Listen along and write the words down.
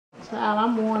Child,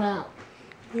 I'm worn out.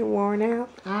 You're worn out?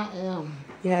 I am.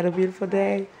 You had a beautiful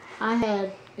day? I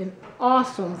had an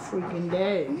awesome freaking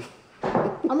day.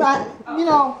 I'm not, you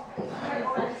know,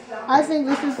 I think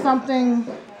this is something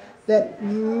that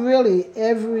really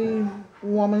every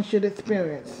woman should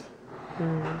experience.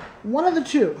 One of the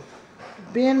two,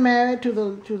 being married to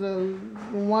the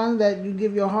one that you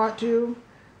give your heart to,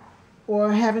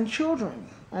 or having children.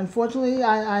 Unfortunately,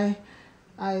 I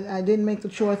didn't make the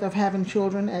choice of having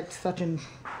children at such a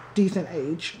decent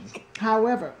age.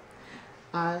 However,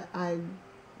 I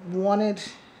wanted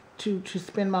to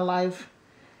spend my life,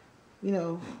 you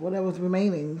know, whatever was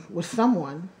remaining, with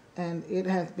someone, and it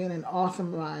has been an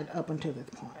awesome ride up until this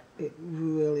point. It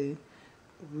really,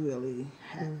 really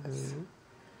has.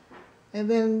 And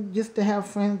then just to have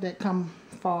friends that come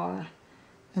far,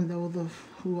 and those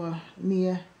who are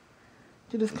near,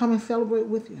 to just come and celebrate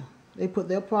with you. They put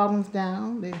their problems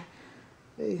down,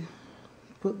 they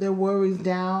put their worries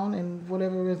down, and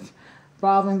whatever is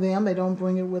bothering them, they don't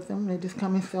bring it with them. They just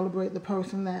come and celebrate the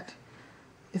person that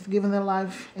is giving their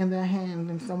life in their hands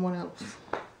and someone else.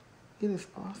 It is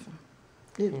awesome.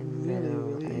 It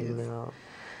really is.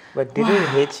 But did it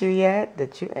hit you yet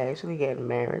that you actually get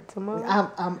married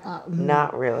tomorrow?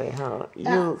 Not really, huh? You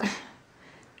know,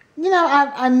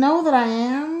 I know that I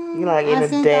am. You like in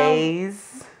a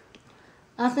daze?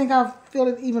 I think I'll feel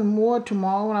it even more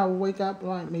tomorrow when I wake up,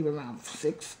 like maybe around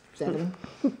 6, 7.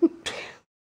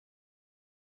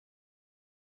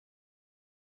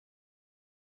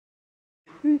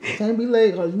 Can't be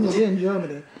late because, you know, we're in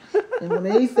Germany. And when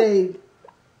they say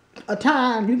a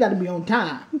time, you got to be on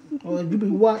time. Or you be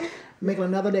what? Making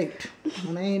another date.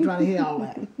 And I ain't trying to hear all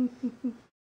that.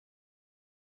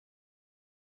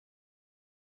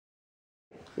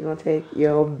 You're going to take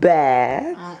your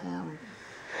bath. I am.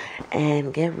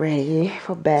 And get ready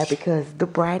for bed because the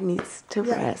bride needs to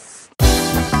rest.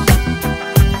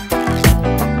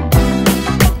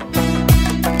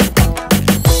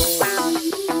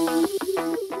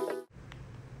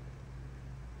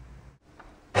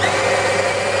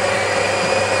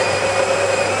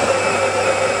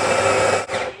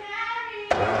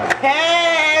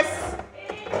 Yes!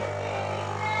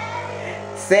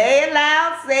 Say it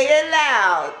loud, say it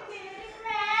loud.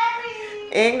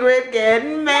 Ingrid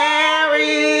getting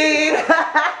married.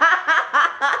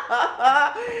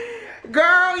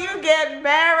 Girl, you get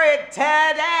married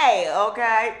today,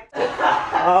 okay?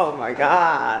 Oh my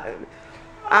God.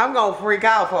 I'm gonna freak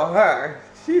out for her.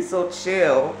 She's so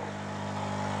chill.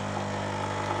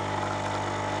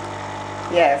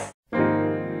 Yes.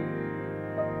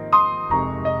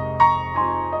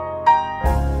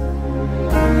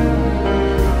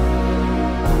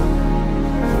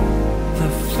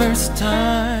 First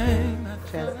time I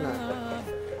felt love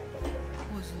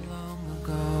was long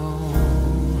ago.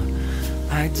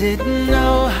 I didn't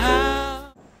know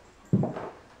how.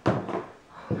 Oh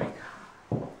my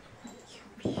God,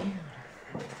 you're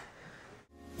beautiful.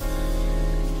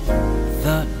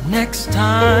 The next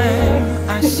time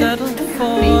I settled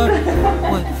for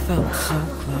what felt so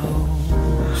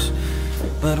close,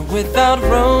 but without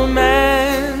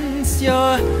romance,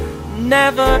 you're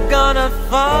never gonna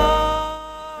fall.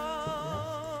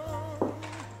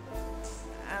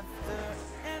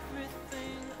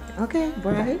 Okay,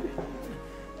 bride.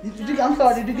 I'm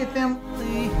sorry, did you get them?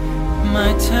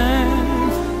 My turn.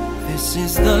 This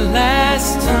is the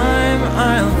last time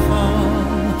I'll fall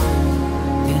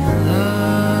in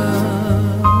love.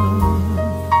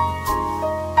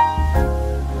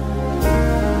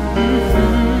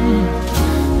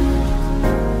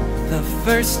 The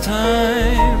first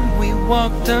time we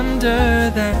walked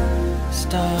under that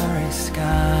starry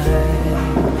sky,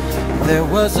 there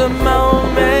was a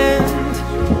moment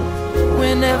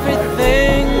when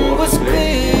everything was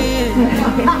clear.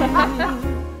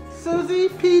 Susie,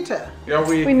 Peter. Yeah,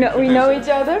 we know each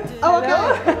other. Oh, okay.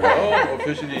 Oh,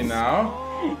 officially now.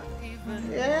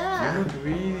 Yeah. You look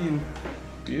really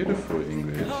beautiful,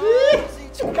 Ingrid.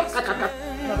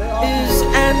 Is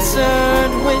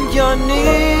answered when you're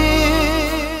near.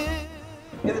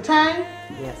 Is it time?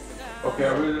 Yes. Okay,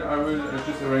 I will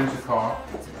just arrange the car.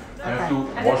 I have to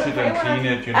wash it and clean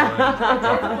it, you know.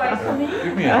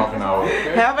 Give me half an hour,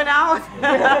 okay? Half an hour?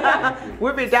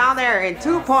 We'll be down there in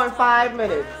 2.5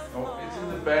 minutes. Oh, it's in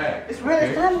the bag. It's ready.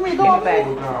 It's okay? time for me to go. In the bag.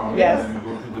 Go down Yes. and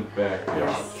go to the bag.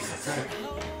 Yeah.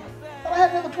 I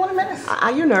have another 20 minutes.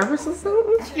 Are you nervous or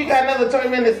something? You got another 20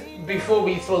 minutes before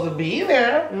we supposed to be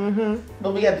there.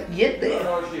 But we got to get there.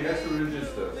 No, she has to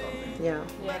register something. Yeah.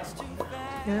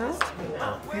 Yeah?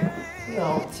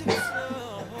 No.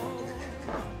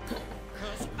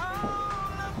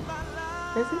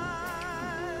 Is it?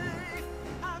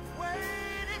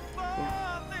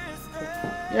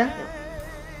 Yeah.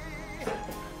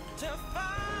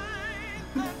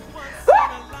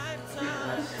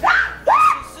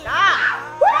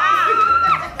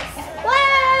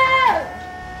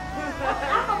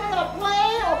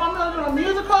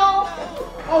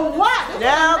 Oh, what?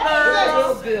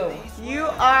 No, girl. You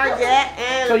are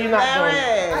getting So you're not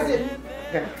married. I didn't.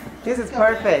 Okay. This is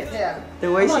perfect. Yeah. The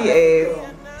way she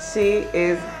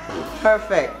is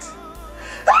perfect.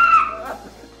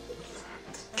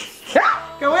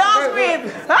 Can we all scream? 1,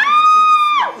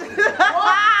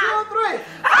 2, 3.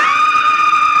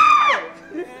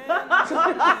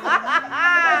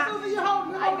 Susi, you hold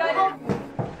me.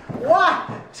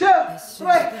 1, 2,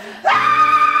 3.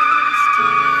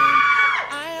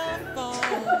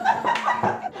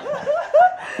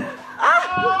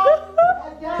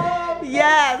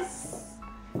 Yes.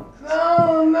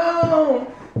 No.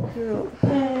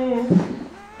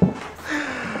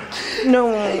 No.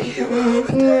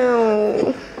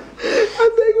 I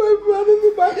think my brothers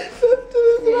and my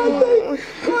sisters, and I think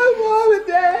my mom and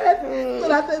dad,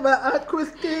 and I think my Aunt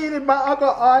Christine and my Uncle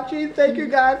Archie. Thank you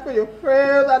guys for your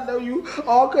prayers. I know you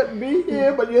all couldn't be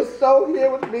here, but you're so here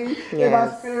with me in my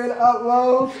spirit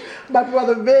uprose. My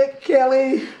brother Vic,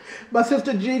 Kelly, my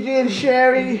sister Gigi and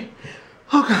Sherry.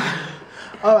 Oh God.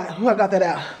 All right, I got that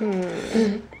out.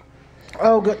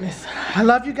 Oh goodness. I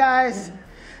love you guys.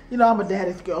 You know I'm a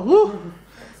daddy's girl. Woo.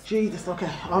 Jesus, okay.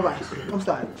 All right. I'm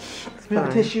sorry. Smell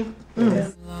the tissue.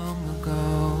 Long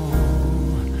ago,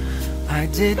 I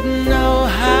didn't know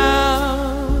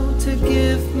how to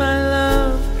give my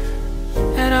love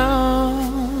at all.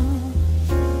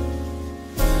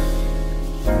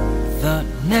 The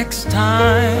next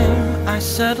time I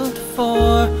settled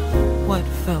for what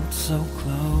felt so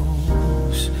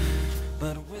close,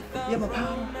 but without You have a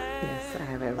powder? Yes, I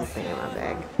have everything in my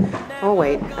bag. Oh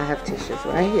wait, I have tissues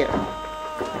right here.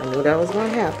 I knew that was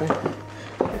going to happen.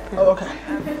 Oh, okay.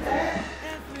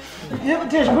 You have a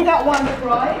tissue. We got one.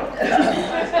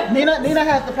 Nina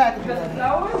has the package.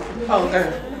 Oh,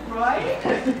 okay.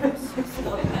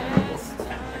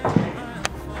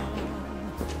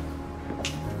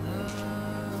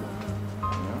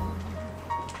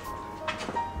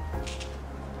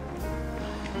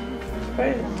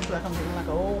 Looks like I'm looking like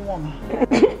an old woman.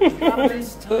 Not to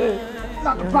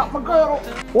drop my girdle.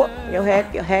 What? Your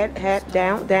head,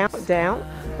 down.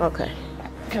 Okay.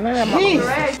 Can I have my Jeez.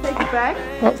 Take the bag.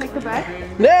 Take the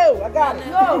bag. No, I got it.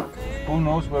 No. Who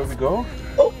knows where we go?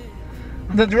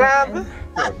 the driver?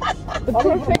 The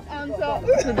perfect answer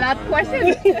to that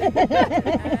question.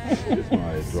 It's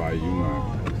my dry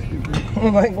humor.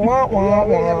 Like, wah, wah,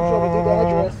 We have trouble with the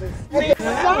wah. addresses.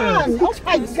 Sun! Oh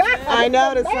my God! I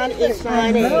know the sun is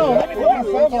shining. No, let me put my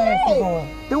sunglasses on.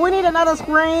 Do we need another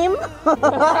scream? Maybe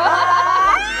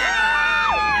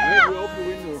open the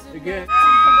window again.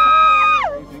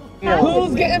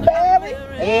 Who's getting married?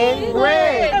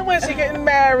 Ingrid. And when she getting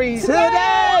married?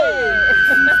 Today.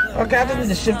 Okay, I just need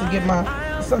to shift to get my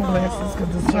sunglasses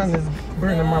because the sun is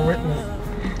burning my retinas.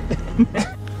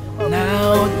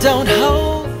 now don't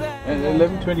hold back. And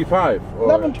 11:25.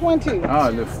 11:20. Ah,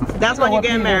 That's when you're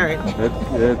getting married.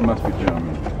 that must be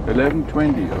German.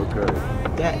 11:20. Okay.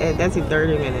 That's in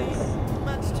 30 minutes.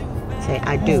 Say,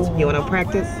 I do. You want to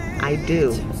practice? I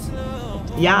do.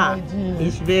 Ja,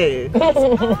 ich will.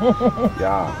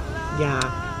 Ja. Ja.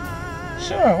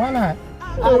 Sure, why not?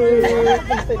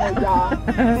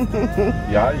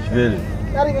 Ja, ich will.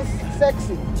 Not even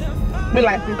sexy. Be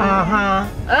like, uh-huh.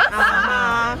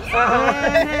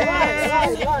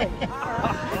 Right.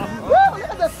 Woo,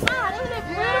 look at the sun. Isn't it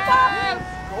beautiful?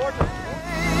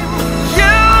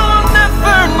 You'll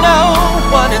never know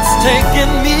what it's taken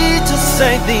me to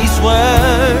say these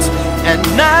words. And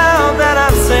now that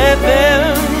I've said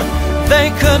them, they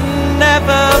could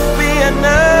never be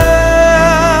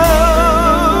enough.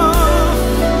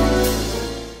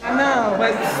 I know,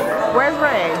 but Where's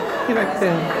Ray? he like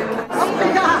this. Oh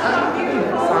my God.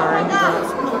 Sorry.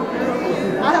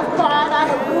 I have cried. I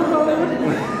have boohooed.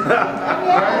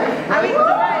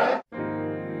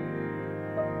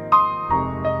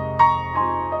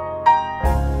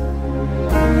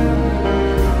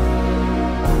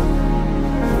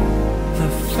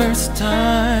 First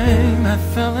time I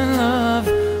fell in love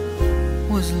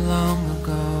was long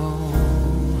ago.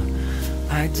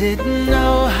 I didn't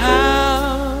know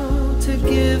how to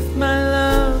give my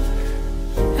love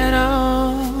at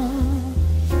all.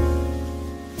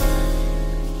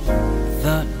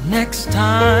 The next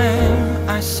time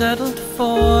I settled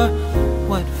for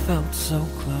what felt so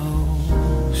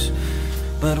close,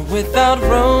 but without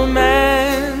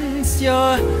romance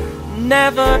you're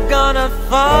never gonna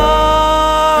fall.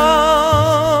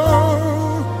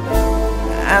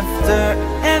 after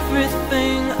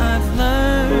everything I've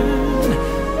learned,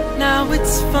 now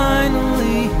it's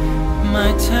finally my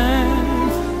turn.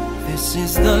 This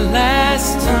is the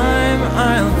last time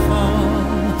I'll fall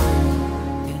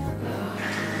in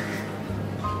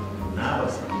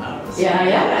love.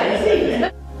 Yeah, I see.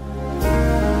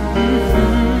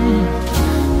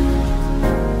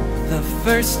 The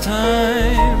first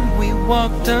time we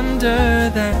walked under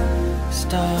that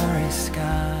starry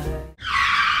sky,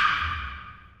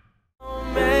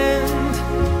 moment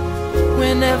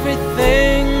when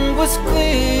everything was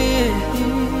clear,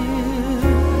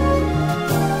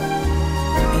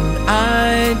 and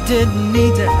I didn't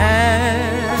need to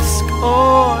ask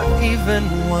or even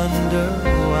wonder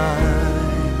why,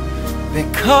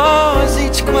 because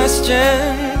each question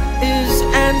is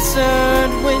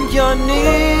answered when you're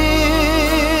near.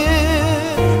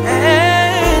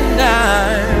 And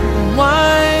I'm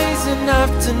wise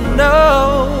enough to know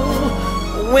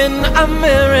when a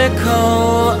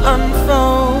miracle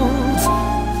unfolds,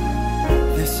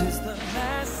 this is the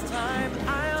last time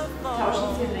I'll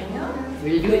fall.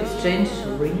 Will you exchange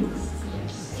rings?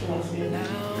 Will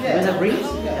have rings?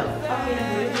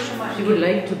 Yeah. She would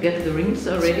like to get the rings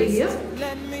already here.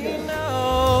 Let me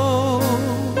know,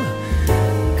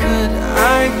 could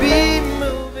I be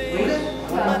moving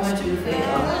much too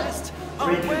fast, or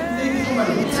way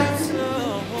too slow?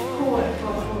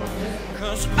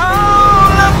 'Cause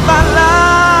all of my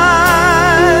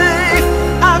life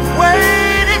I've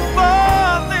waited for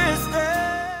this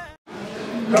day.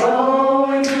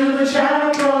 Going to the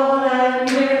chapel and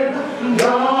we're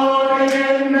gonna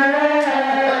get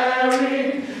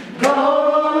married.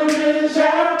 Going to the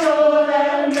chapel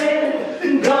and we're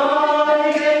gonna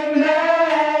get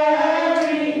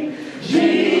married.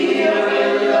 Gee, I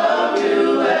really love you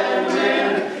and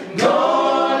we're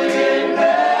gonna get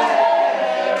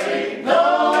married.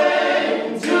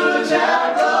 Going to the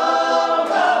chapel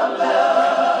of love.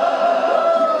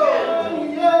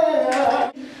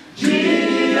 Yeah.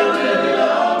 Gee, I really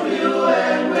love you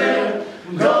and we're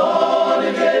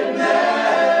gonna get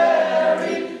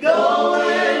married.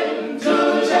 Going to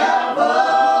the chapel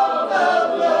of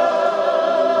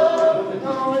love.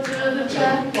 Going to the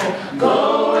chapel.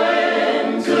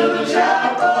 Going to the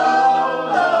chapel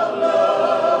of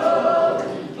love.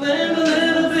 Live a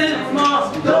little bit more.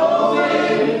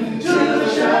 Going to the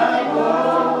chapel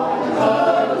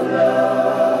of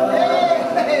love.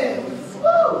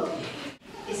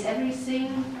 Is everything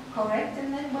correct in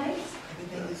that way?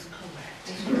 Everything is correct.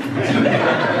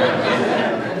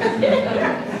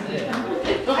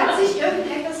 Hat sich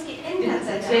irgendetwas geändert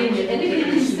seit Change der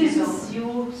anything Saison? since you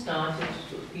started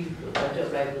to be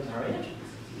married?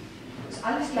 Ist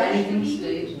alles gleich Anything geblieben?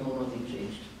 stayed? No, nothing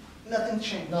changed. Nothing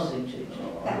changed. Nothing changed.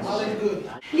 All is good.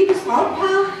 Liebes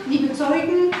Brautpaar, liebe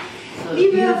Zeugen,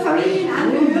 liebe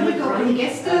Familienangehörige und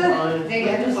Gäste, sehr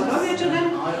geehrte Frau Dolmetscherin,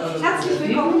 herzlich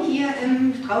willkommen hier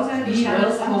im Trausaal des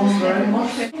Standesamtes. I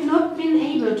have not been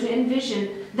able to envision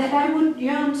that I would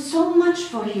yearn so much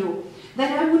for you,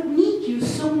 that I would need you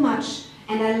so much,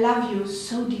 and I love you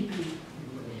so deeply.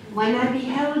 When I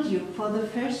beheld you for the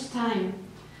first time,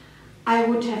 I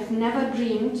would have never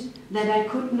dreamed that I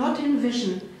could not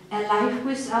envision a life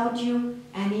without you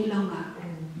any longer.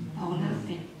 Paula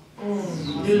Finn.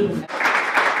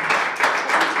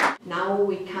 Now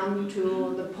we come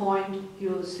to the point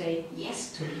you say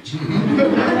yes to each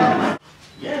other.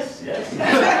 Yes, yes.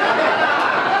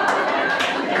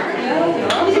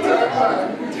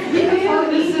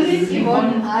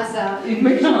 Yvonne Asa,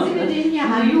 möchten Sie mit den hier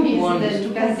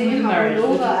anwesenden Gazelle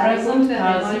Marolova Arendse Yvonne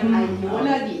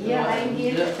Aiyeola die Ehe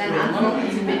eingehen, dann antworten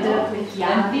Sie bitte mit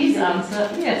Ja. Please answer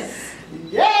yes.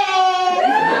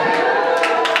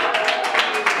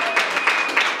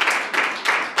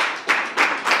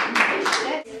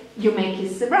 You may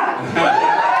kiss the bride.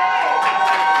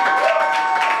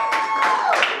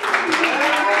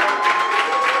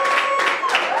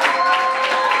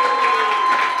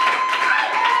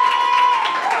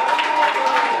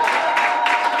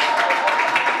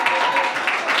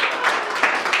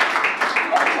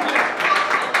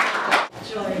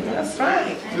 That's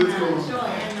right.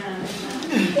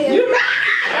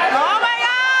 Oh my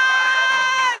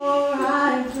God! Before I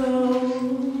go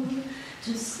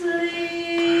to sleep,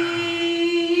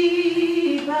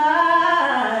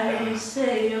 I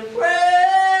say a prayer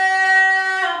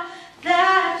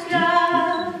that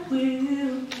God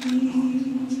will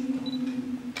keep.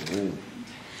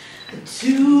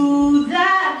 Two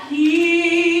that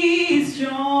He's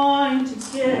joined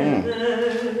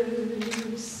together,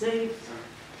 safe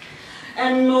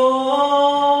and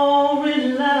more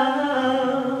in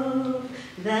love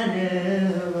than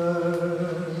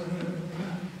ever.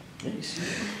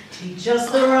 Teach us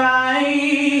the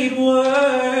right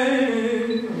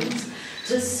words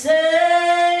to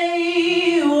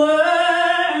say,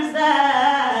 words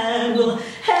that will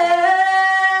help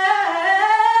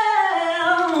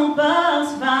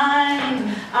us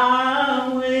find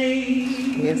our way.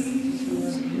 Yes.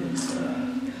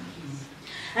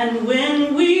 And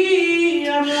when we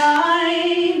are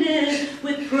blinded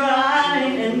with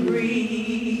pride and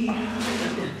greed,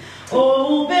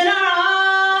 open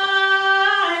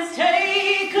our eyes,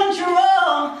 take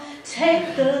control,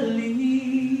 take the lead.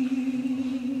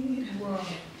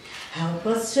 Help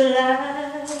us to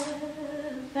laugh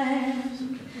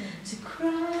and to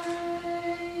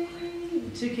cry,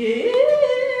 to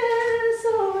kiss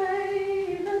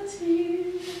away the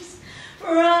tears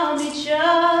from each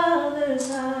other's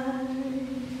eyes.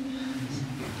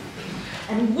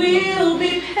 And we'll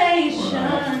be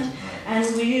patient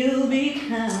and we'll be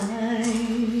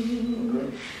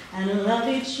kind and love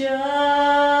each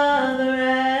other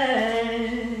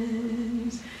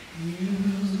as you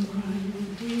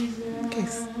desire.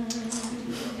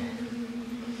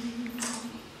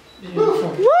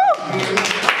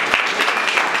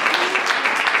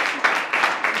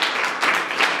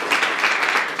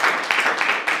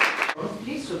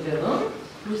 Please together,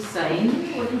 plus sign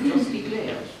what you just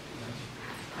declared.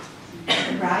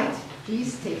 Right,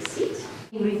 please take seat.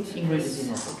 Ingrid is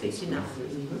enough, okay, it's enough.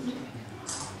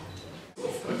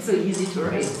 It's so easy to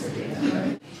write.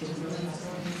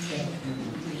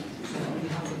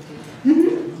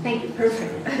 Thank you,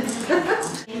 perfect.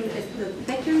 And at the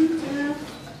second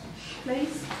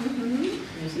place,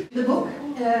 the book.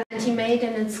 And he made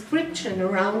an inscription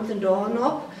around the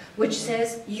doorknob which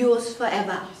says, yours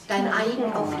forever, dein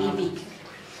eigen auf ewig.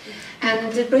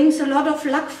 And it brings a lot of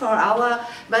luck for our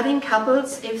budding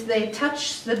couples if they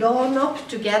touch the doorknob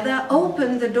together,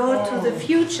 open the door to the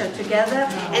future together,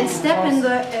 and step in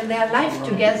their life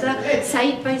together,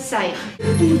 side by side.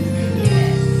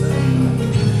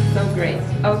 So great.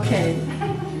 Okay.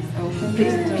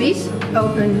 Please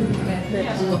open the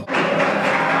door.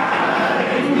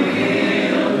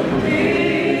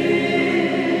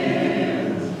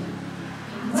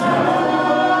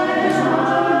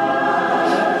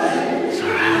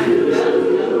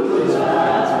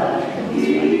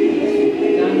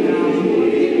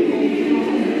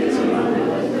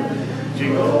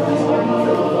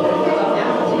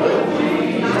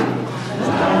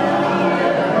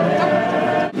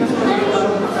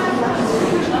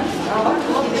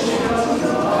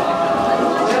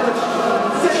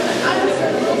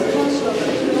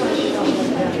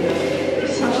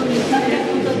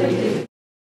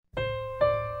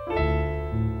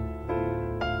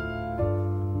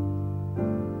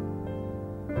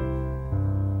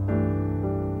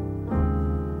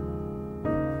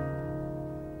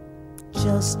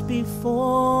 Just before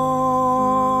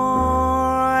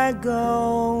I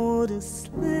go to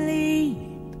sleep,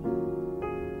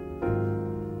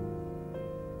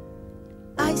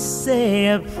 I say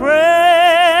a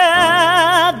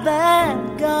prayer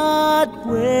that God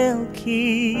will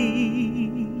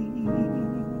keep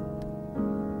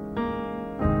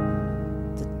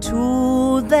the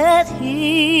two that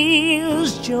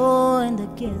He's joined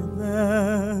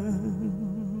together,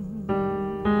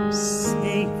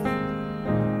 safe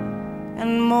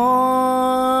and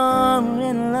more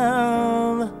in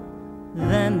love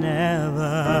than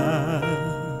ever.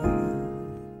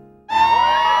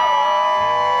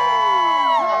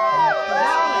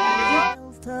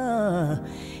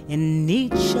 In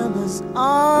each other's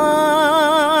arms,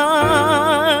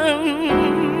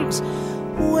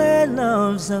 where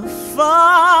love's a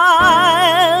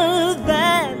fire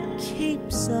that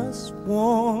keeps us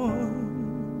warm.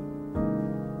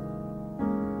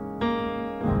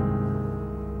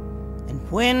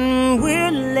 When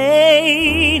we're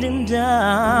laden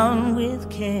down with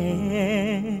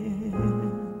care,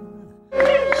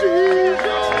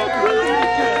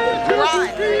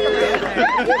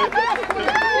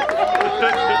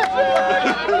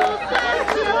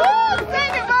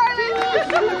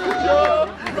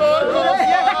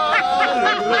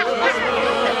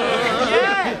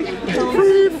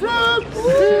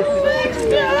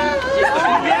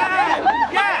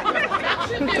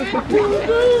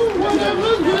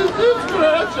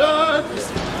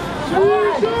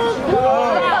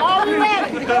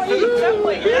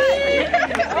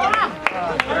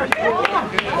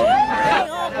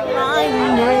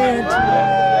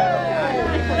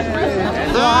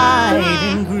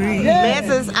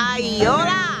 Mrs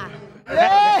Aiyeola.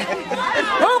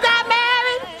 Who got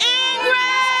married?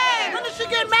 Ingrid. When did she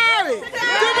get married?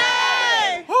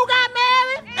 Today. Who got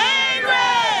married?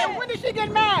 Ingrid. When did she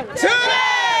get married?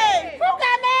 Today. Who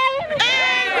got married?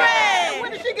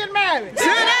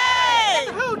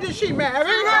 be married.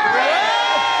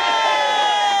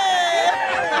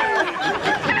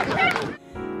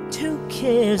 To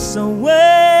kiss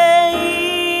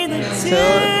away the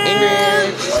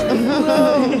tears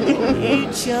from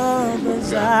each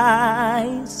other's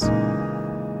eyes.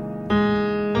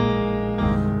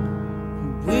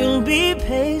 We'll be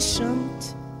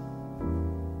patient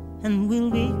and we'll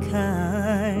be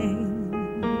kind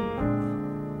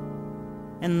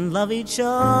and love each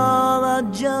other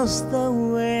just the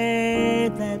way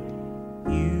that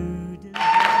you do.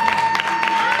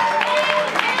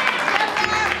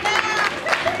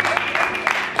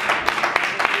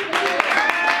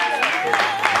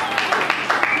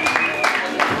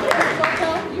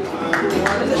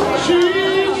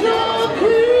 She's your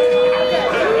queen.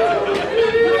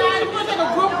 You guys want to take a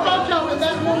group photo with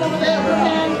that room over there? We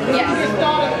can get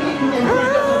started eating and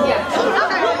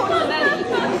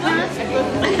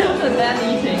That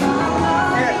evening.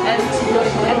 And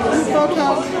photo.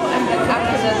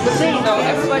 after the thing, so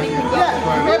everybody can go.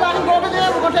 Yeah, everybody go over there.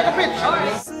 We're going to take a picture.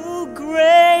 So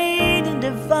great and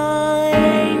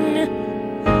divine,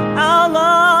 our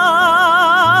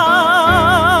love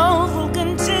will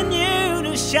continue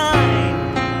to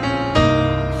shine.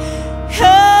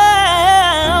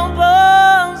 Help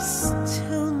us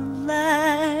to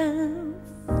laugh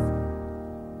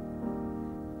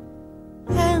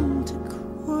and to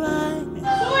cry.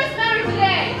 Who is married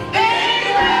today?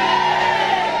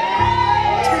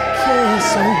 To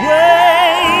kiss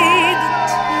away the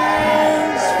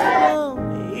tears from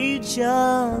each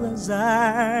other's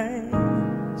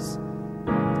eyes.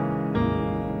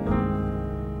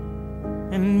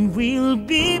 And we'll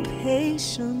be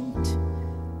patient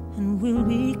and we'll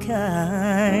be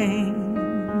kind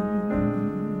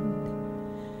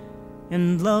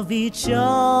and love each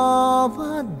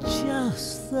other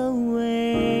just the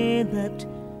way that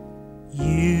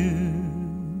you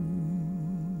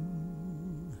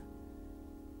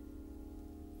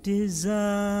design.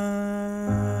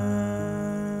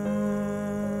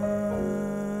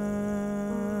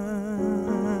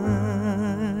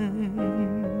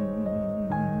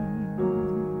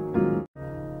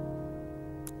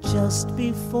 Just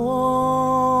before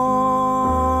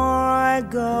I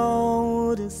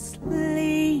go to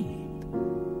sleep,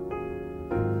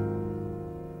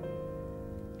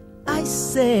 I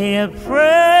say a prayer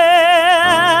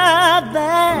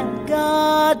that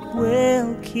God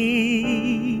will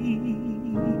keep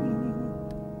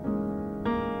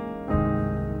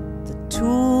the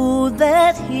two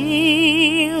that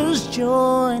He's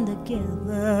joined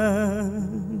together,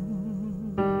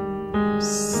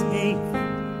 safe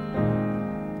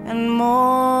and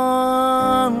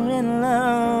more in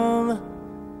love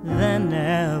than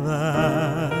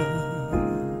ever.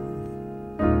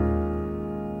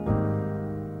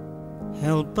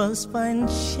 Help us find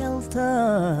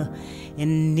shelter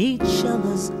in each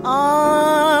other's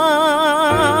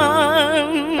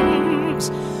arms,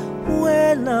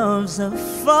 where love's a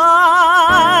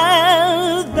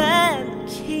fire that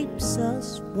keeps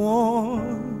us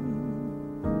warm.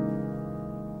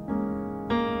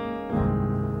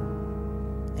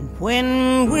 And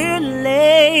when we're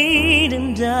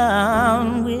laden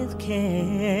down with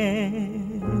care,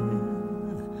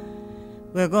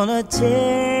 we're gonna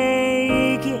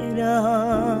take it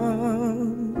up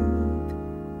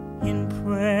in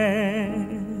prayer.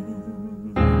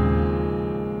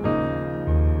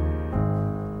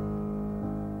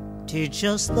 Teach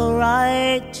us the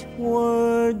right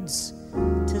words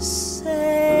to say,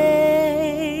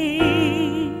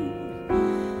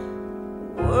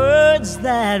 words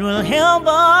that will help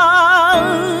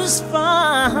us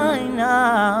find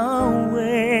our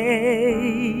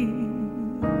way.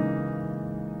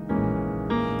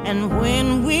 And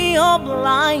when we are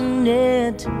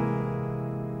blinded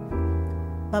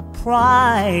by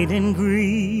pride and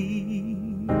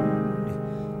greed,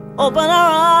 open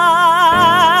our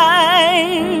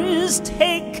eyes,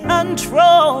 take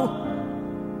control,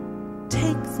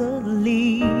 take the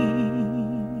lead.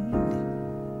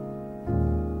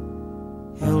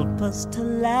 Help us to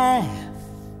laugh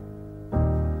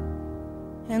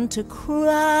and to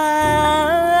cry,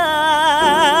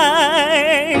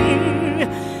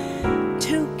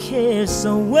 to kiss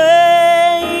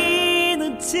away the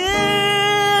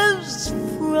tears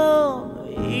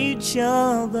from each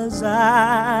other's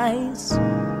eyes.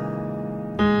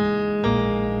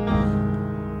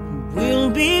 We'll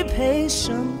be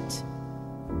patient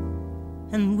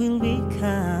and we'll be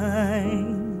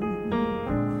kind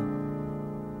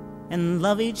and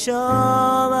love each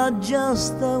other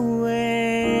just the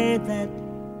way that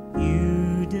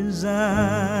you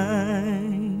design.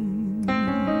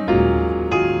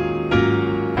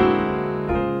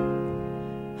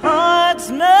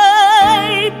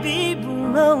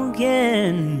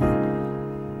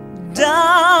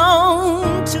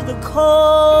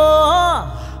 Decor,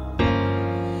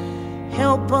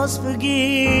 help us forgive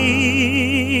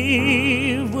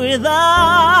without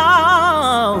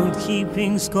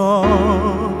keeping score.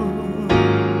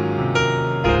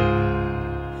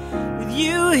 With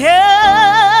you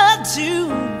here to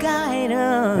guide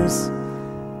us,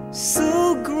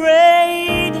 so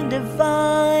great and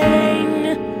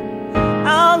divine,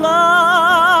 our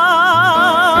love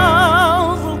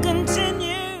will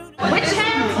continue. Which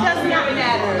hand does not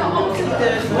matter.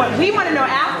 What we want to know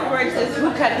afterwards is who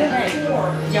cut the cake.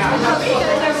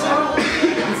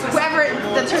 Whoever,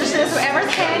 the tradition is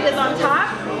whoever's hand is on top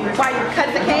while you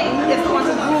cut the cake is the one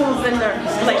who rules in the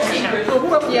relationship. So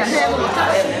whoever your hand on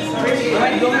top is.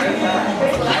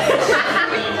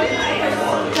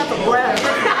 That's a breath.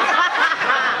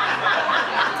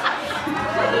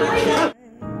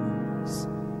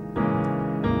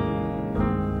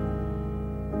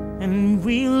 And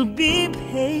we'll be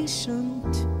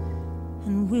patient,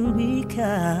 and we'll be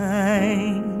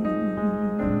kind,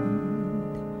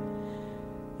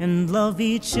 and love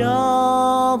each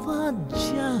other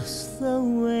just the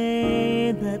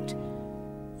way that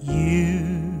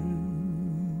you.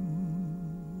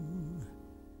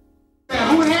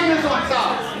 Who hand is on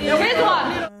top? His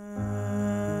one.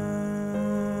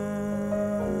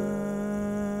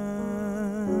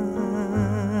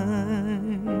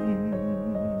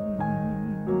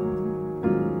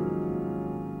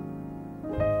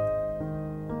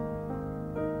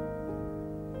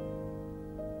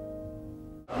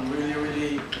 I'm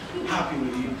really happy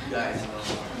with you guys,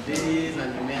 ladies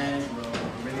and the men,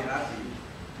 I'm really happy.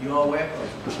 You are welcome,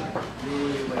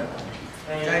 really welcome.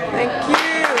 Thank you.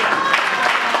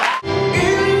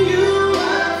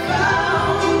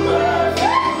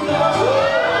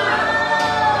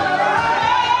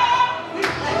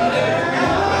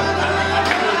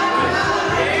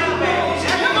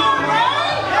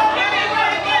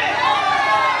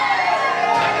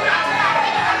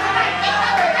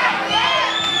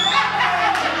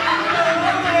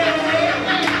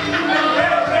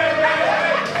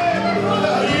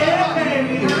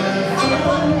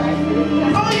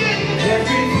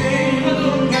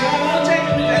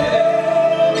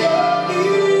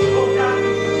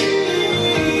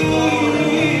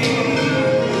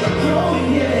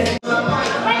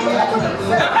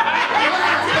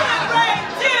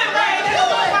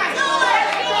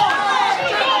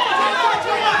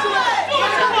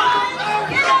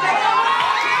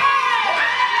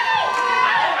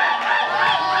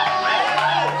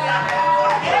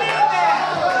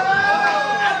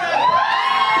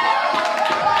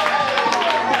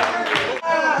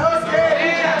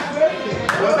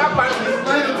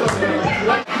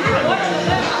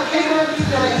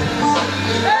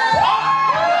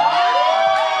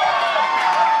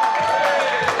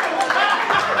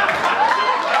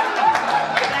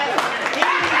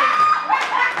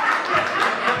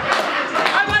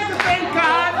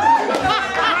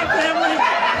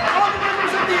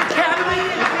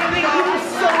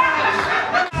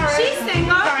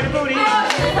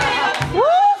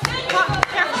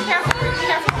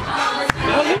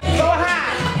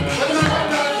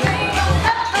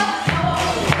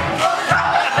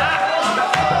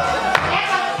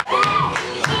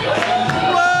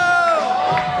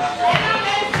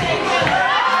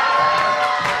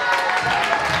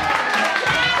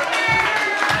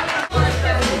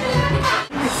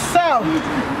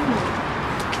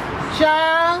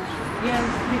 Child? Yes.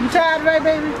 You tired, right,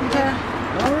 baby? You tired?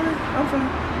 All right, I'm fine.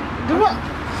 Do what?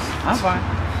 I'm fine.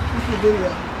 You should do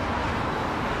that.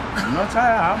 I'm not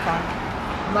tired, I'm fine.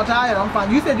 I'm not tired, I'm fine.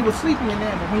 You said you were sleeping in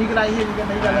there, but when you get out here, you got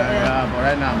to Yeah, but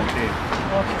right now I'm okay.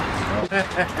 Okay.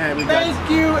 Thank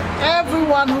you,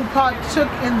 everyone who partook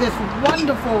in this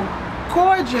wonderful,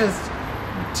 gorgeous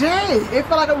day. It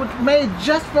felt like it was made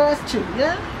just for us two,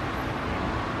 yeah?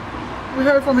 We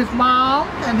heard from his mom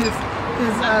and his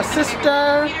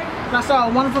sister. And I saw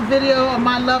a wonderful video of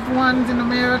my loved ones in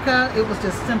America. It was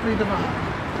just simply divine.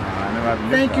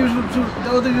 Thank you to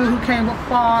those of you who came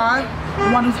afar. The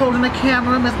one who's holding the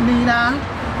camera, Miss Nina.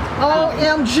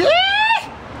 OMG!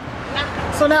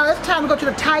 So now it's time to go to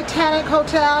the Titanic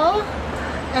Hotel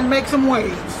and make some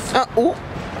waves.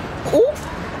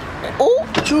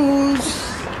 Choose.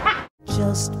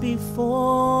 Just before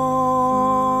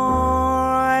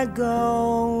I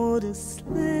go to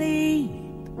sleep,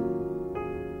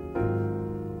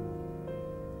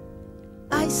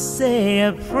 I say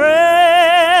a prayer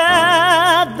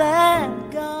that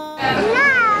God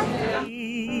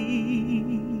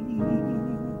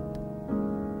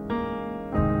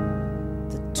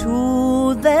the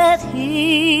two that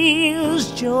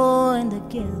heals join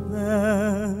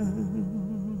together.